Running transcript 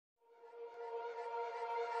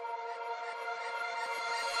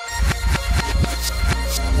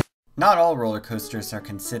Not all roller coasters are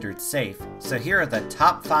considered safe, so here are the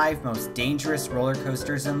top 5 most dangerous roller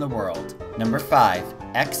coasters in the world. Number 5.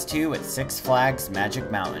 X2 at Six Flags Magic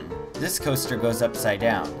Mountain. This coaster goes upside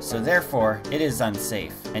down, so therefore it is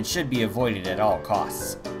unsafe and should be avoided at all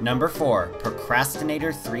costs. Number 4.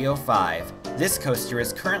 Procrastinator 305. This coaster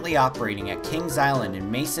is currently operating at Kings Island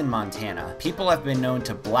in Mason, Montana. People have been known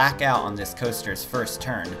to black out on this coaster's first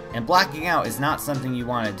turn, and blacking out is not something you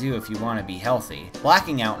want to do if you want to be healthy.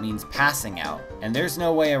 Blacking out means passing out, and there's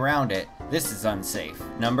no way around it. This is unsafe.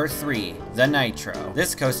 Number 3. The Nitro.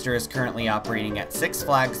 This coaster is currently operating at Six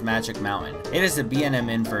Flags Magic Mountain. It is a B&M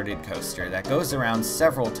inverted coaster that goes around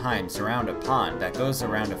several times around a pond that goes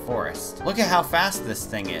around a forest. Look at how fast this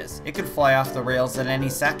thing is. It could fly off the rails at any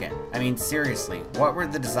second. I mean, seriously, what were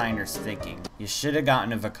the designers thinking? You should have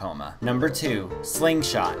gotten a Vekoma. Number 2.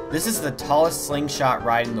 Slingshot. This is the tallest slingshot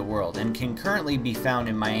ride in the world and can currently be found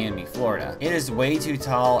in Miami, Florida. It is way too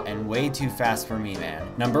tall and way too fast for me, man.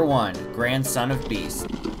 Number 1. Grandson of Beast.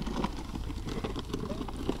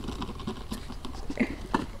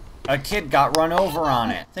 A kid got run over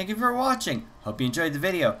on it. Thank you for watching. Hope you enjoyed the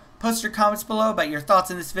video. Post your comments below about your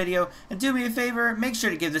thoughts on this video, and do me a favor, make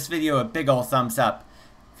sure to give this video a big ol' thumbs up.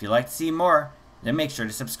 If you'd like to see more, then make sure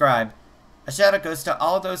to subscribe. A shout out goes to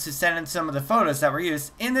all those who sent in some of the photos that were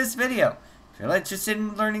used in this video. If you're interested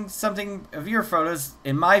in learning something of your photos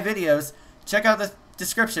in my videos, check out the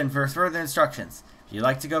description for further instructions. If you'd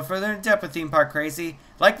like to go further in depth with Theme Park Crazy,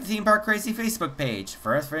 like the Theme Park Crazy Facebook page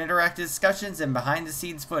for interactive discussions and behind the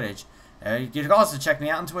scenes footage. You can also check me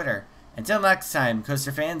out on Twitter. Until next time,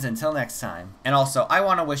 coaster fans, until next time. And also, I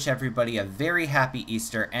want to wish everybody a very happy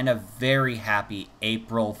Easter and a very happy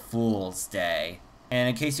April Fool's Day. And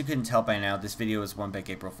in case you couldn't tell by now, this video is one big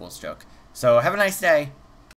April Fool's joke. So have a nice day.